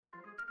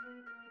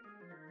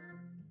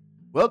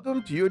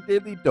Welcome to your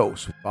daily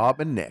dose with Bob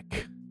and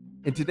Nick.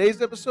 In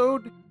today's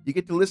episode, you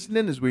get to listen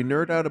in as we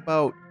nerd out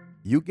about,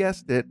 you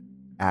guessed it,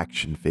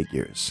 action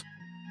figures.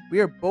 We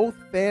are both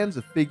fans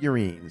of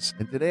figurines,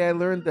 and today I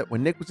learned that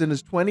when Nick was in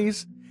his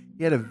 20s,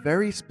 he had a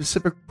very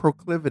specific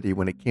proclivity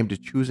when it came to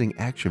choosing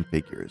action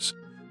figures,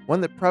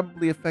 one that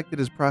probably affected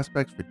his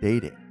prospects for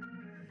dating.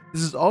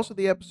 This is also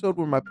the episode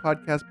where my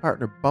podcast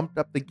partner bumped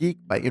up the geek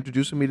by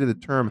introducing me to the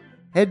term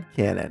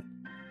headcanon.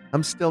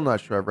 I'm still not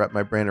sure I've wrapped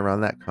my brain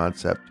around that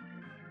concept,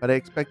 but I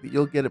expect that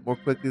you'll get it more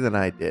quickly than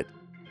I did.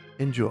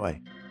 Enjoy.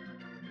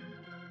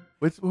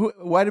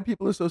 Why do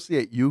people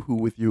associate Yoo-hoo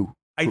with you?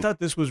 I thought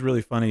this was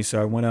really funny,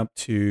 so I went up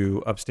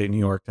to upstate New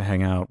York to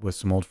hang out with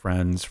some old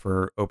friends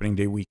for opening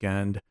day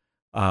weekend.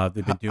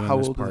 They've been doing How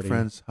this old party. are the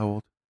friends?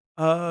 How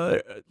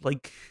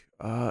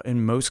old?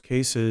 In most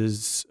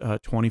cases,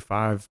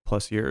 25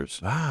 plus years.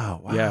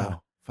 Wow. Yeah.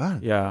 Fun.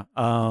 Yeah.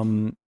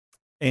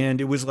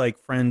 And it was like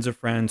friends of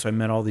friends. So I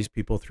met all these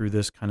people through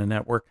this kind of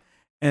network.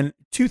 And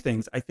two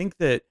things. I think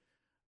that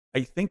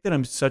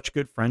I'm such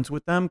good friends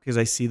with them because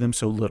I see them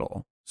so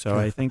little. So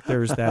I think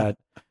there's that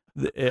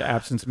the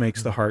absence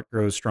makes the heart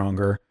grow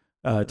stronger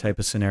type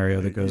of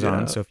scenario that goes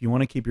on. So if you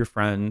want to keep your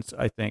friends,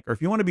 I think, or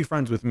if you want to be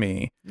friends with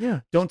me,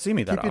 don't see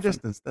me that Keep often. your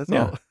distance. That's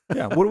Yeah. all.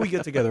 Yeah. What do we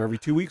get together every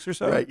 2 weeks or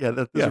so? Right. Yeah.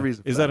 There's a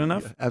reason. Is for that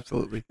enough? Yeah,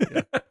 absolutely.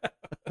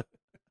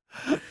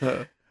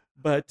 Yeah.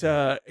 But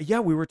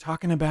we were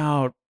talking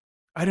about,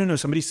 I don't know,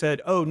 somebody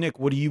said, "Oh, Nick,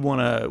 what are you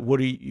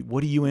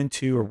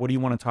into, or what do you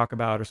want to talk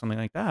about," or something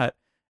like that.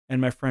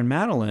 And my friend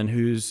Madeline,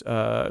 who's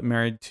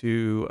married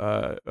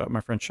to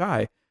my friend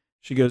Shai,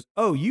 she goes,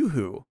 "Oh,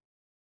 Yoo-hoo."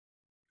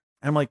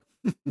 And I'm like,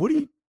 what are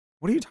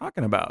you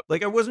talking about?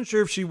 Like, I wasn't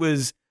sure if she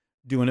was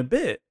doing a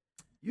bit.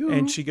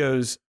 And she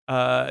goes,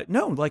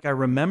 "No, like I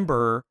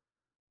remember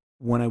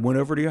when I went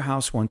over to your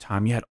house one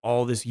time, you had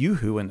all this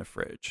Yoo-hoo in the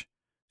fridge.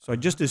 So I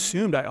just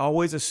assumed, I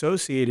always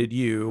associated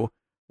you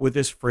with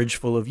this fridge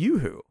full of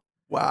Yoo-hoo."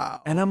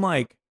 Wow. And I'm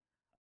like,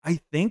 I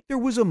think there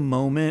was a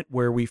moment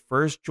where we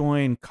first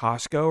joined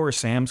Costco or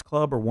Sam's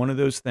Club or one of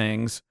those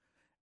things.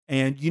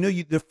 And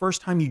the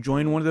first time you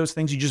join one of those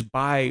things, you just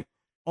buy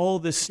all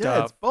this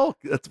stuff it's bulk.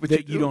 That's what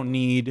that you you don't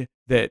need,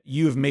 that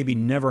you have maybe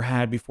never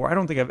had before. I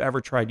don't think I've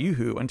ever tried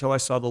Yoo-hoo until I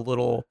saw the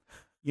little,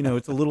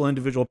 it's a little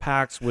individual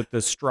packs with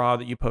the straw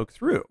that you poke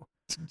through.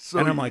 So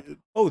and I'm like,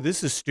 oh,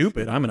 this is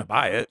stupid. I'm going to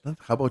buy it.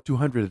 How about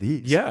 200 of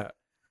these? Yeah.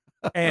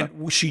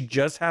 And she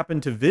just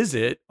happened to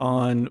visit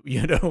on,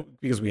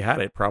 because we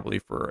had it probably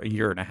for a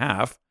year and a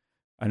half.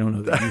 I don't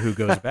know that Yoo-hoo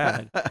goes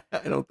bad.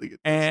 I don't think it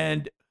does.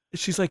 And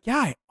she's like, yeah,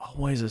 I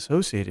always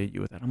associated you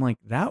with that. I'm like,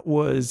 that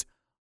was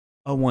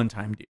a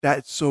one-time deal.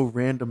 That's so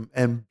random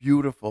and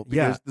beautiful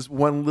because Yeah. this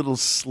one little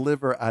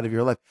sliver out of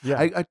your life. Yeah.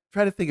 I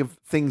try to think of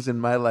things in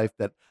my life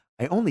that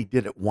I only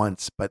did it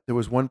once, but there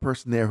was one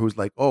person there who's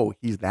like, oh,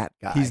 he's that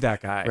guy. He's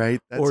that guy. Right?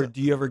 Or do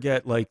you ever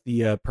get like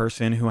the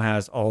person who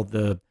has all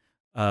the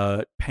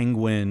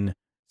penguin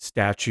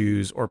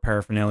statues or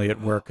paraphernalia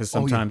at work? Because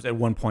sometimes at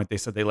one point they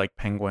said they like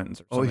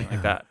penguins or something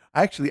like that.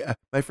 Actually,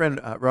 my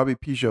friend Robbie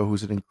Pigeot,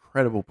 who's an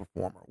incredible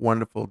performer,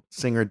 wonderful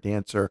singer,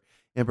 dancer,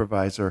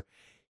 improviser,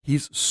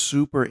 he's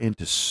super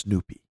into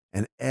Snoopy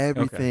and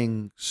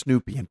everything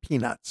Snoopy and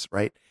Peanuts,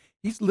 right?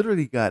 He's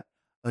literally got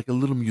like a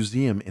little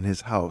museum in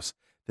his house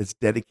that's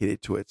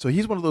dedicated to it. So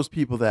he's one of those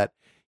people that,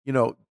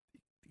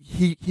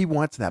 he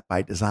wants that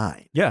by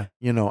design. Yeah.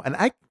 And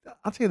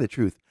I'll tell you the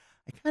truth.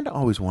 I kind of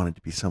always wanted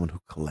to be someone who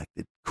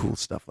collected cool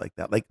stuff like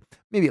that, like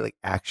maybe like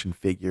action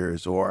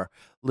figures or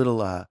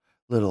little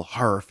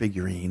horror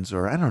figurines,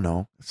 or I don't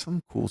know,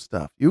 some cool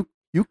stuff. You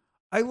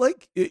I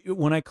like it,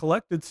 when I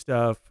collected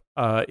stuff,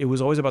 it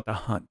was always about the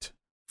hunt.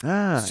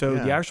 So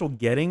the actual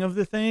getting of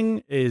the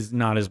thing is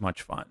not as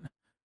much fun.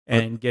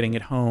 And getting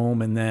it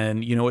home, and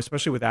then,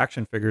 especially with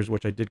action figures,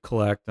 which I did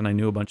collect, and I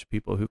knew a bunch of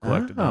people who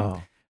collected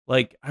them.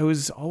 Like, I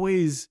was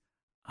always,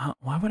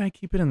 why would I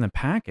keep it in the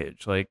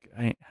package? Like,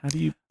 how do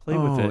you play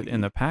with it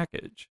in the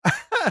package?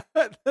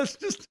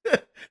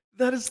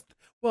 That is,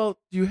 well,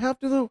 do you have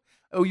to though?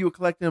 Oh, you were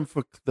collecting them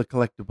for the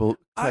collectible.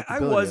 I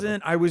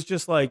wasn't. I was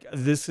just like,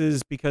 this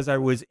is because I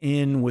was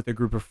in with a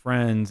group of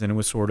friends, and it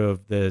was sort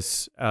of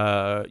this,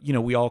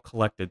 we all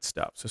collected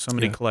stuff. So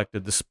somebody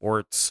collected the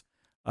sports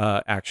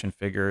action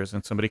figures,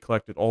 and somebody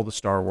collected all the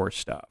Star Wars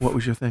stuff. What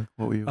was your thing?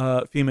 What were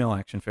you? Female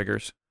action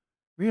figures.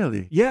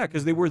 Really? Yeah,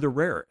 because they were the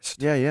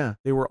rarest. Yeah.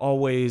 They were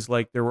always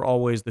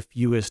the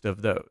fewest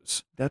of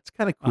those. That's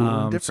kind of cool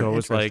and different. So it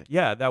was like,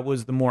 that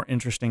was the more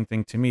interesting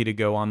thing to me, to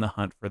go on the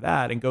hunt for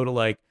that and go to,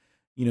 like,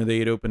 they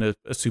had opened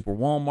a super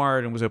Walmart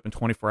and was open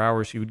 24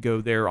 hours. You would go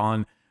there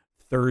on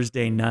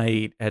Thursday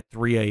night at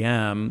 3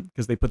 a.m.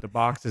 because they put the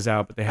boxes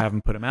out, but they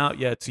haven't put them out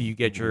yet. So you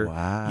get your,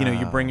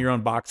 you bring your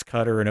own box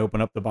cutter and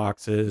open up the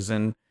boxes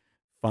and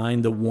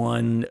find the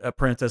one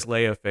Princess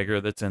Leia figure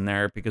that's in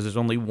there, because there's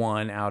only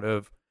one out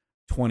of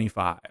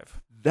 25.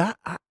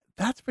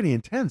 That's pretty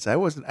intense.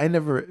 I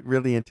never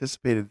really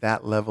anticipated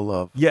that level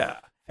of. Yeah.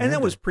 And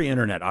that was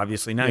pre-internet,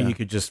 obviously. Now you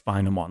could just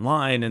find them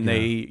online, and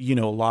they,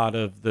 a lot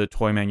of the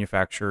toy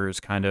manufacturers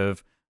kind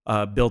of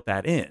built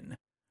that in,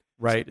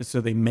 right?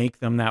 So they make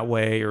them that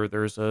way, or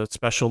there's a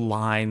special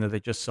line that they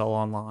just sell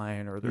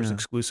online, or there's Yeah.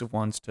 exclusive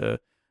ones to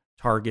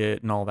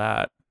Target and all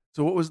that.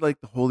 So what was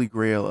like the holy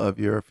grail of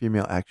your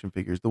female action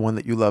figures? The one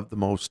that you loved the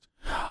most,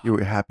 you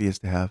were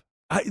happiest to have?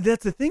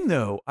 That's the thing,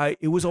 though.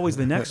 It was always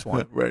the next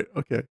one, Right.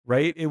 Okay.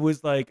 right? It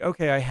was like,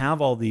 okay, I have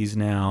all these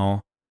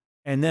now,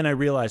 and then I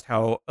realized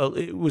how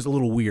it was a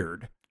little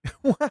weird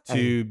Why?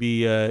 to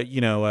be a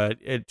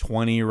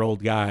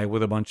 20-year-old guy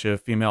with a bunch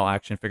of female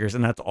action figures,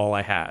 and that's all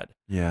I had.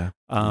 Yeah.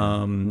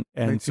 And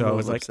Makes you so a I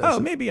was little like, obsessive. oh,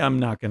 maybe I'm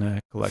not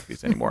gonna collect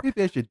these anymore.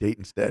 Maybe I should date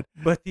instead.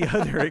 But the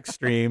other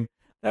extreme,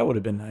 that would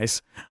have been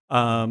nice.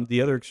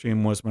 The other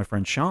extreme was my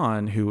friend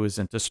Sean, who was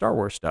into Star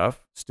Wars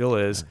stuff, still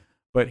is,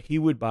 but he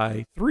would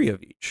buy 3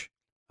 of each.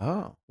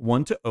 Oh.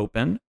 One to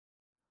open,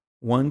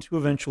 one to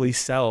eventually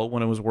sell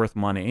when it was worth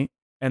money,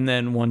 and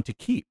then one to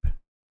keep.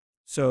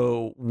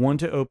 So one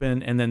to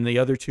open, and then the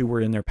other 2 were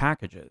in their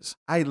packages.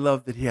 I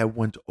love that he had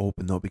one to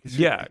open though, because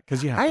Yeah,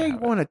 because you have to I have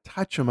it. want to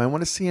touch him. I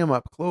want to see him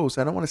up close.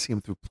 I don't want to see him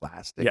through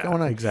plastic. I Yeah,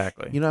 want to,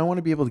 exactly. I want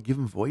to be able to give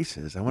him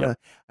voices. I want Yep.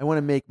 to, I want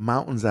to make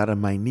mountains out of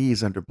my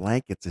knees under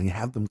blankets and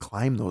have them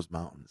climb those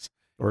mountains.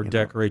 Or you know.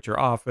 decorate your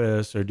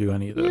office, or do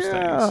any of those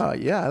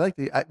things. Yeah. I like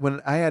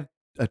when I had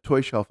a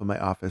toy shelf in my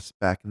office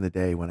back in the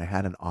day when I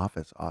had an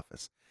office,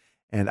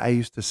 and I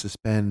used to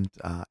suspend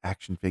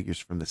action figures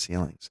from the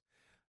ceilings.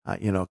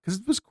 Because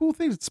it was cool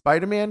things.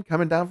 Spider-Man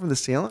coming down from the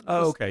ceiling.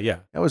 Oh, okay, yeah.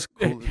 That was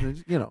cool.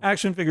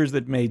 Action figures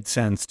that made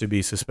sense to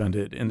be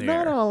suspended in the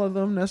Not air. all of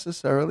them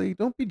necessarily.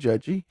 Don't be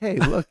judgy. Hey,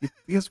 look,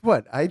 guess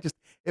what?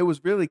 It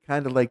was really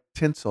kind of like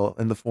tinsel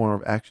in the form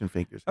of action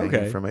figures hanging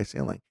Okay. from my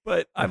ceiling.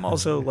 But I'm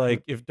also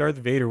like, if Darth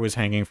Vader was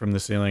hanging from the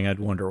ceiling, I'd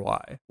wonder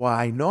why.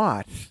 Why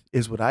not?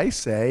 Is what I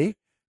say.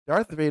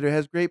 Darth Vader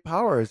has great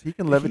powers. He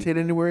can levitate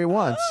anywhere he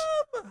wants.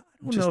 I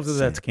don't know if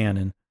that's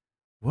canon.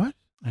 What?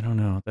 I don't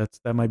know.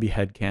 That might be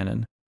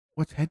headcanon.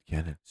 What's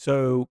headcanon?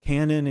 So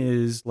canon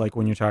is like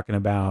when you're talking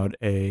about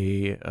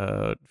a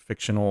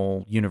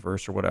fictional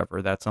universe or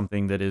whatever. That's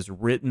something that is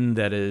written,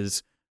 that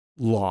is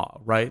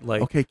law, right?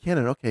 Like Okay,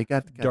 canon. Okay,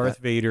 got Darth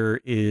that.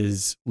 Vader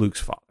is Luke's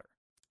father.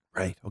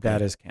 Right. Okay.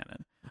 That is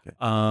canon.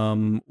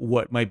 Okay.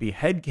 What might be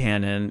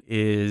headcanon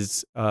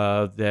is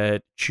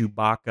that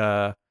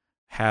Chewbacca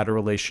had a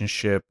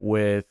relationship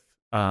with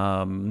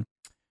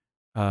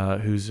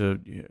who's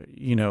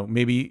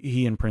maybe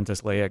he and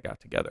Princess Leia got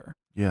together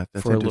Yeah,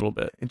 that's for a little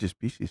bit.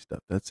 interspecies stuff.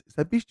 Is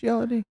that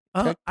bestiality?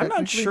 I'm not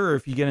Technically? sure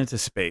if you get into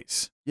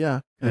space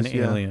Yeah, and 'cause,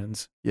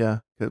 aliens,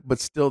 but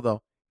still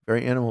though,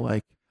 very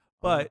animal-like.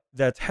 but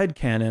that's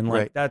headcanon. Like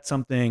Right. that's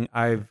something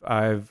I've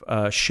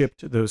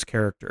shipped those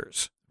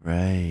characters.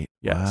 Right.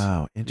 Yes.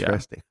 Wow.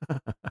 Interesting.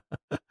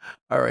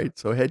 All right.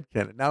 So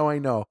headcanon. Now I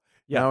know.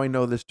 Yeah. Now I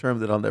know this term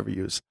that I'll never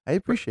use. I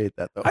appreciate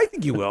that though. I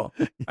think you will.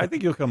 I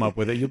think you'll come up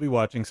with it. You'll be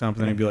watching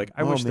something and be like,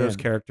 I Oh, wish those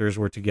man. characters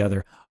were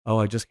together. Oh,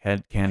 I just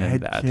headcanon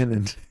that.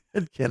 Headcanon.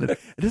 Headcanon.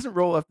 It doesn't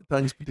roll off the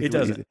tongues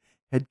particularly doesn't.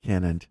 easy.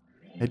 Headcanon.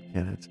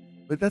 Headcanons.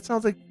 But that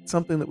sounds like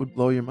something that would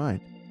blow your mind.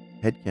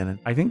 Headcanon.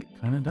 I think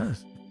it kind of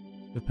does,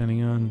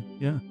 depending on,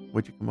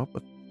 What'd you come up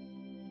with?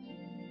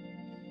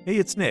 Hey,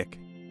 it's Nick.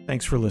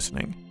 Thanks for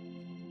listening.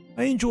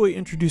 I enjoy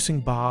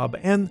introducing Bob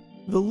and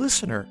the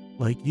listener,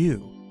 like you,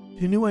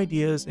 to new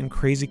ideas and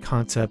crazy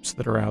concepts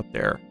that are out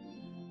there.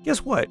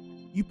 Guess what?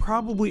 You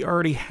probably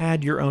already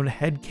had your own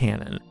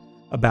headcanon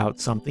about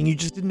something, you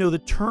just didn't know the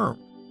term.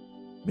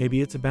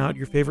 Maybe it's about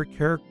your favorite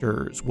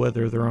characters,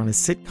 whether they're on a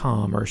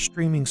sitcom or a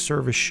streaming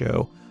service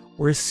show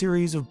or a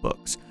series of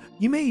books.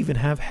 You may even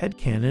have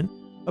headcanon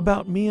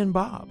about me and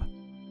Bob,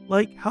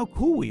 like how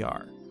cool we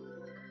are.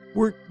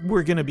 We're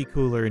going to be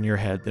cooler in your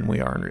head than we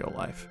are in real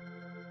life.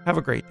 Have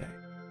a great day.